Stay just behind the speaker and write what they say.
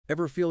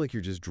Ever feel like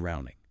you're just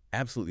drowning,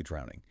 absolutely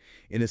drowning,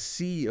 in a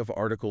sea of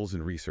articles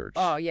and research?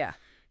 Oh, yeah.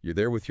 You're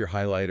there with your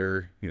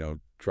highlighter,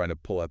 trying to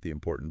pull out the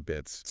important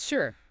bits.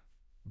 Sure.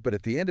 But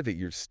at the end of it,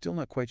 you're still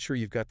not quite sure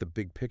you've got the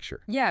big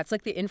picture. Yeah, it's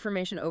like the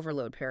information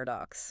overload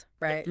paradox,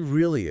 right? It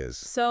really is.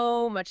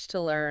 So much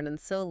to learn and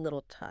so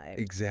little time.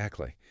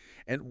 Exactly.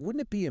 And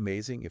wouldn't it be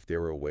amazing if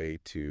there were a way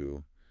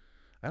to,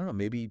 I don't know,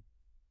 maybe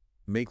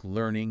make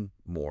learning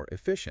more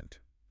efficient,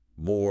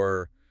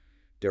 more,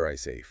 dare I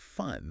say,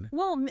 fun?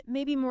 Well,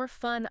 maybe more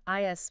fun,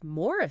 IS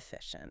more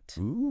efficient.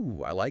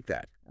 Ooh, I like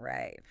that.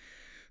 Right.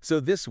 So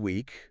this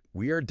week,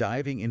 we are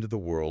diving into the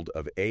world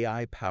of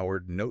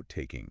AI-powered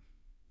note-taking.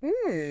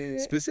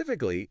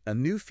 Specifically, a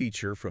new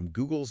feature from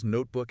Google's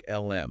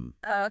NotebookLM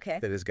Okay.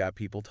 that has got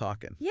people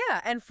talking.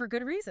 Yeah, and for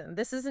good reason.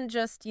 This isn't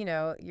just,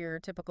 your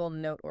typical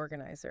note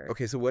organizer.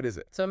 Okay, so what is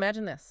it? So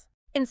imagine this.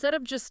 Instead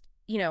of just,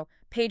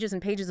 pages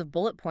and pages of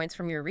bullet points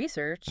from your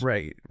research,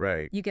 Right.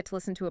 you get to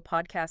listen to a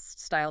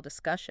podcast-style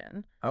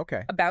discussion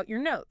Okay. about your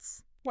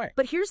notes. Right.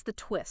 But here's the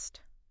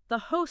twist. The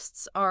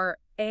hosts are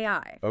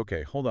AI.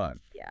 Okay, hold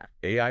on. Yeah.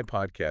 AI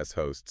podcast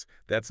hosts.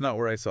 That's not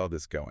where I saw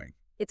this going.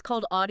 It's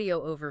called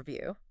Audio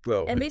Overview.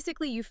 Well, And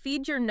basically, you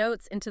feed your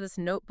notes into this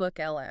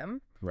NotebookLM,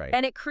 right.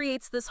 and it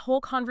creates this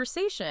whole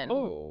conversation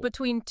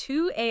between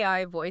two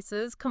AI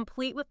voices,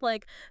 complete with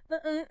like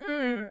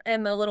the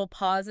and the little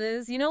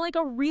pauses, like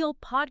a real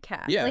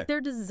podcast. Yeah. Like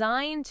they're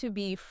designed to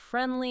be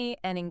friendly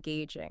and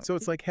engaging. So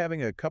it's like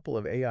having a couple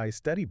of AI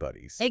study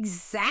buddies.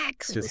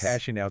 Exactly. Just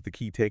hashing out the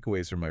key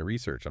takeaways from my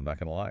research, I'm not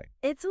going to lie.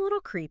 It's a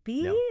little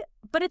creepy,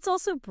 but it's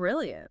also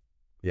brilliant.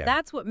 Yeah.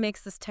 That's what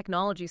makes this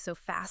technology so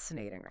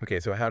fascinating. Okay,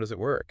 so how does it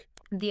work?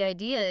 The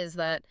idea is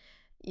that,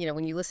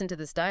 when you listen to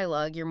this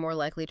dialogue, you're more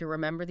likely to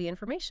remember the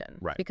information.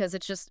 Right. Because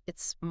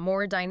it's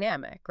more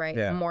dynamic, right?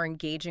 Yeah. A more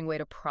engaging way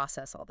to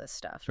process all this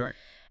stuff. Sure.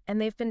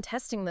 And they've been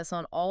testing this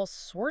on all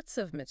sorts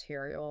of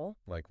material.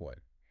 Like what?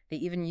 They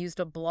even used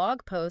a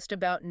blog post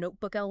about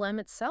NotebookLM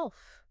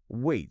itself.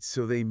 Wait,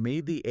 so they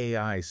made the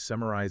AI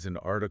summarize an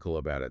article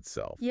about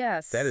itself?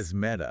 Yes. That is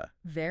meta.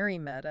 Very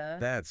meta.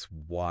 That's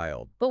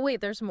wild. But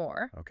wait, there's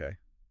more. Okay.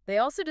 They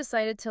also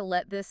decided to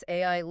let this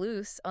AI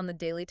loose on the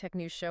Daily Tech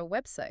News Show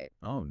website.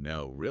 Oh,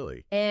 no,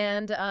 really?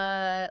 And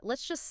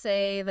let's just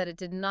say that it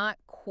did not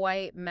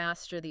quite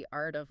master the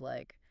art of,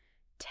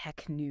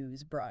 tech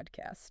news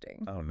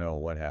broadcasting. Oh, no,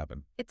 what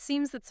happened? It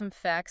seems that some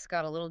facts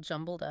got a little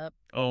jumbled up.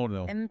 Oh,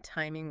 no. And the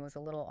timing was a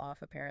little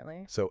off,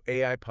 apparently. So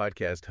AI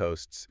podcast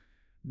hosts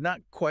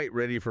not quite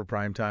ready for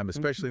prime time,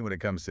 especially when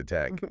it comes to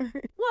tech.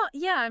 Well,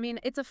 yeah,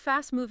 it's a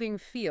fast-moving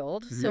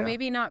field, so Yeah.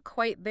 maybe not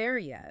quite there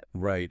yet.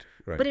 Right.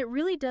 But it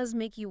really does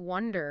make you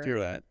wonder, Hear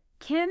that?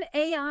 can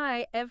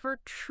AI ever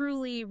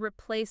truly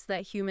replace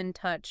that human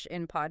touch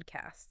in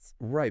podcasts?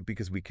 Right,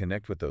 because we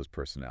connect with those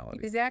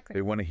personalities. Exactly.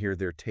 They want to hear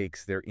their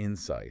takes, their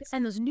insights.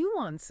 And those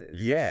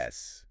nuances.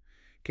 Yes.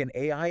 Can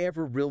AI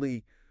ever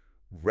really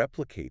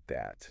replicate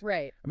that?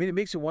 Right. It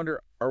makes you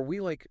wonder, are we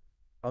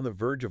on the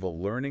verge of a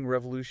learning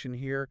revolution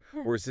here?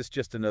 Or is this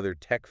just another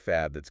tech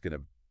fad that's going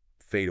to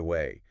fade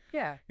away?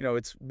 Yeah.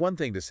 It's one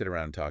thing to sit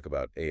around and talk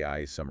about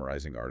AI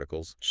summarizing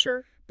articles,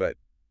 Sure. but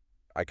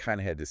I kind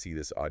of had to see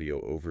this audio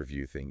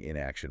overview thing in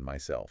action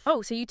myself.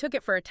 Oh, so you took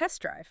it for a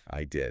test drive.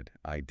 I did.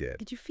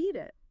 Did you feed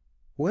it?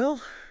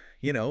 Well,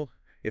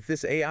 if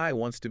this AI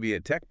wants to be a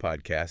tech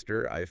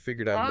podcaster, I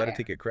figured I'd let it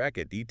take a crack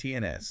at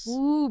DTNS.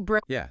 Ooh, bro.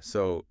 Yeah,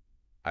 so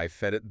I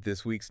fed it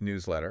this week's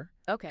newsletter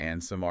Okay.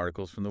 and some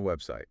articles from the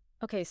website.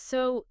 Okay,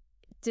 so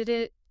did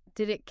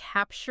it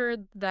capture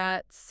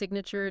that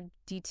signature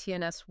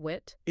DTNS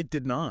wit? It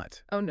did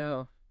not. Oh,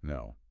 no.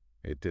 No,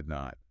 it did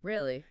not.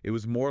 Really? It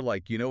was more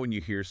like, when you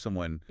hear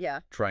someone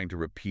Yeah. trying to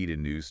repeat a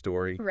news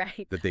story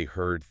Right. that they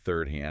heard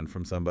third hand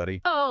from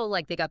somebody. Oh,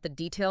 like they got the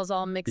details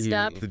all mixed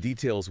up? The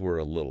details were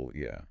a little,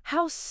 yeah.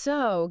 How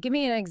so? Give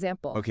me an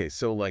example. Okay,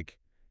 so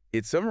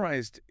it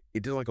summarized,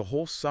 it did a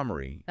whole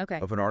summary Okay.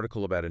 of an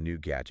article about a new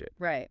gadget.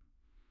 Right.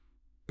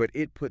 But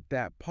it put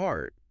that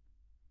part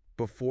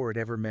before it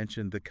ever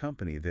mentioned the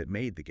company that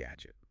made the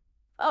gadget.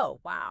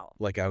 Oh, wow.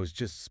 I was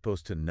just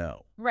supposed to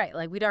know. Right,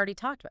 like we'd already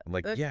talked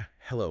about. Yeah,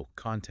 hello,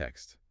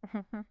 context.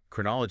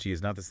 Chronology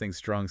is not this thing's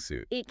strong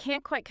suit. It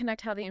can't quite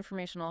connect how the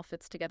information all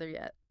fits together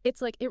yet.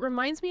 It's it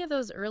reminds me of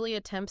those early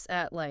attempts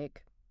at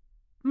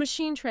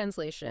machine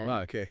translation. Oh,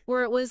 okay.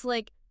 Where it was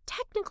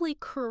technically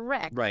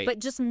correct, Right. but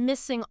just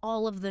missing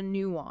all of the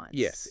nuance.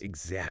 Yes,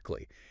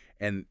 exactly.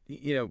 And,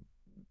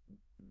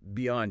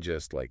 beyond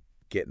just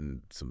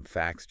getting some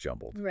facts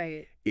jumbled,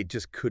 Right. it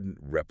just couldn't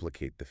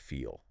replicate the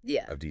feel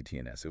Yeah. of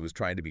DTNS. It was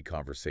trying to be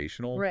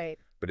conversational, Right.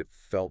 but it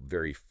felt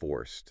very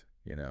forced,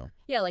 Yeah,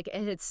 it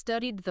had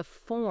studied the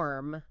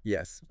form,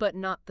 Yes, but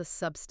not the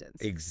substance.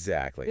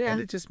 exactly. Yeah.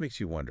 And it just makes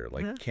you wonder,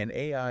 can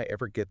AI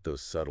ever get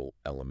those subtle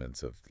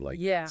elements of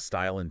Yeah.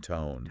 style and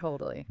tone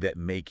Totally. that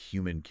make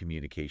human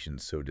communication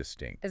so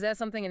distinct? Is that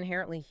something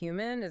inherently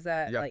human? Is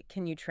that, Yeah.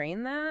 can you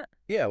train that?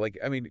 Yeah,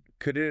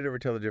 could it ever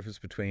tell the difference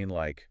between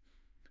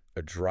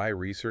a dry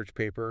research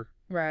paper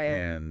Right.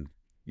 and,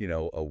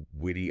 a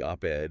witty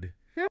op-ed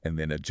and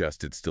then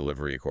adjust its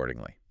delivery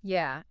accordingly.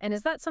 Yeah, and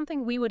is that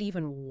something we would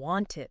even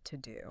want it to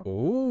do?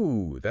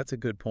 Ooh, that's a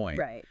good point.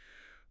 Right.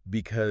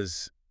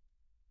 Because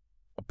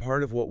a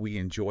part of what we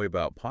enjoy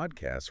about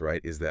podcasts,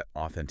 right, is that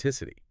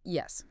authenticity.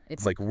 Yes.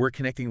 It's like we're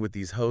connecting with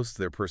these hosts,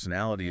 their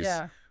personalities.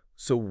 Yeah.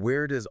 So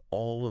where does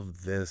all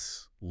of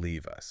this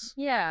leave us?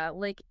 Yeah,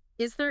 like,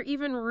 is there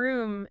even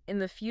room in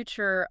the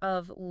future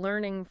of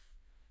learning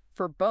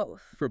for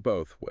both? For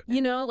both. What?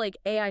 You know, like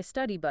AI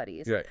study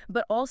buddies, Right.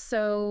 but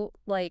also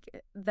like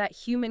that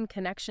human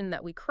connection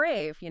that we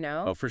crave, you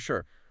know? Oh, for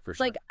sure. For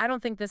sure. Like, I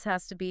don't think this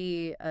has to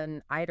be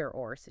an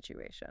either-or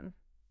situation.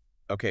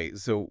 Okay,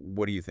 so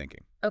what are you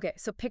thinking? Okay,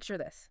 so picture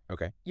this.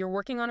 Okay. You're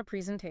working on a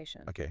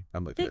presentation. Okay,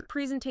 I'm with Big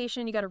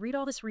presentation, you got to read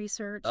all this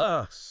research.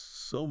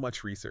 So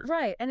much research.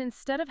 Right, and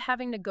instead of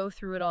having to go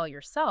through it all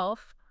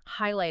yourself,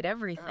 highlight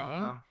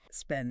everything,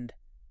 spend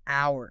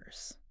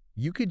hours.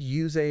 You could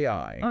use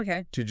AI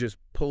Okay. to just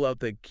pull out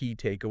the key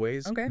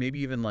takeaways. Okay. Maybe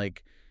even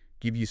like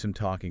give you some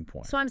talking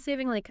points. So I'm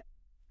saving like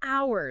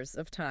hours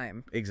of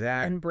time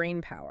Exactly. and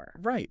brain power.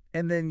 Right.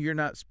 And then you're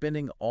not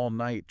spending all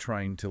night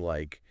trying to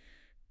like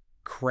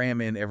cram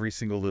in every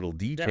single little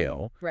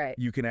detail. Right.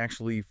 You can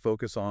actually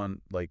focus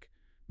on like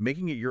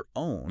making it your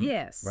own.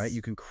 Yes. Right?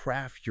 You can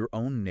craft your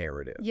own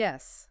narrative.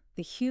 Yes.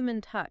 The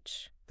human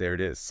touch. There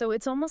it is. So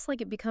it's almost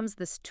like it becomes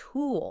this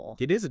tool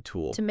It is a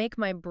tool. to make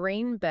my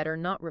brain better,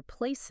 not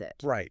replace it.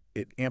 Right.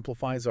 It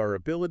amplifies our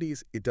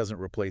abilities. It doesn't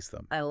replace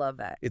them. I love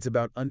that. It's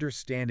about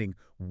understanding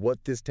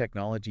what this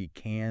technology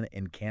can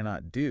and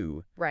cannot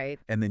do Right.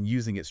 and then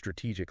using it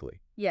strategically.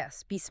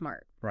 Yes. Be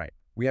smart. Right.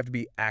 We have to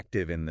be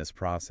active in this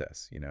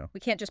process, you know? We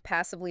can't just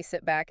passively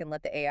sit back and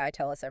let the AI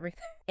tell us everything.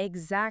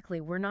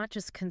 Exactly. We're not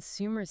just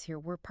consumers here.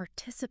 We're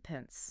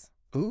participants.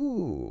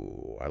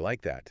 Ooh, I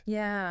like that.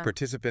 Yeah.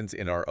 Participants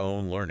in our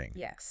own learning.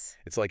 Yes.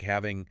 It's like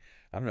having,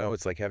 I don't know,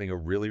 it's like having a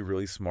really,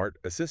 really smart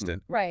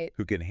assistant Right.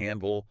 who can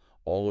handle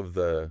all of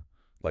the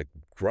like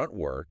grunt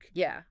work,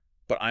 Yeah.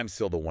 but I'm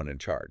still the one in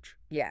charge.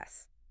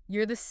 Yes.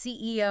 You're the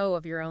CEO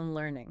of your own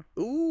learning.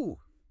 Ooh.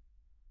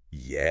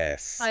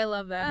 Yes. I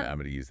love that. I'm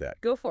going to use that.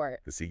 Go for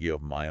it. The CEO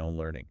of my own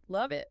learning.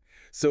 Love it.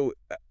 So,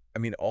 I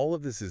mean, all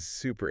of this is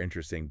super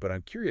interesting, but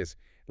I'm curious,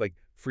 like,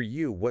 for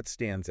you, what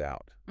stands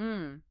out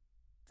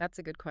That's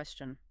a good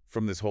question.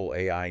 from this whole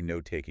AI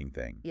note-taking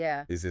thing?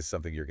 Yeah. Is this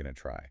something you're going to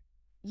try?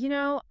 You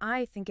know,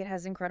 I think it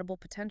has incredible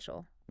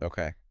potential,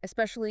 Okay.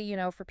 especially, you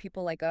know, for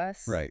people like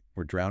us. Right.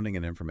 We're drowning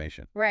in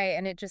information. Right.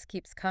 And it just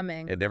keeps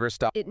coming. It never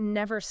stops. It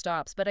never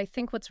stops. But I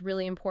think what's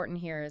really important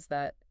here is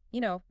that, you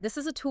know, this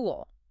is a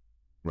tool.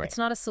 Right. It's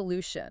not a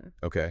solution.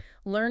 Okay.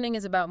 Learning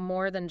is about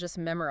more than just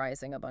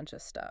memorizing a bunch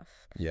of stuff.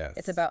 Yes.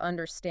 It's about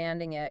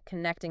understanding it,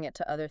 connecting it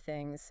to other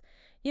things,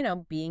 you know,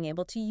 being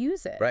able to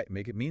use it. Right.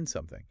 Make it mean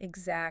something.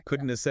 Exactly.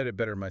 Couldn't have said it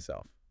better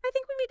myself. I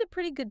think we made a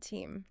pretty good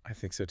team. I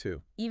think so,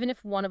 too. Even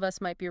if one of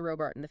us might be a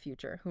robot in the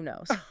future, who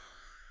knows?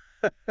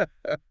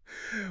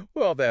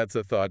 Well, that's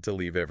a thought to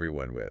leave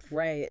everyone with.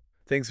 Right.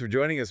 Thanks for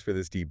joining us for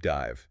this deep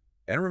dive.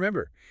 And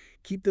remember,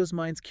 keep those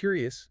minds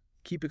curious,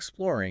 keep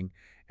exploring,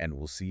 and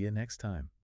we'll see you next time.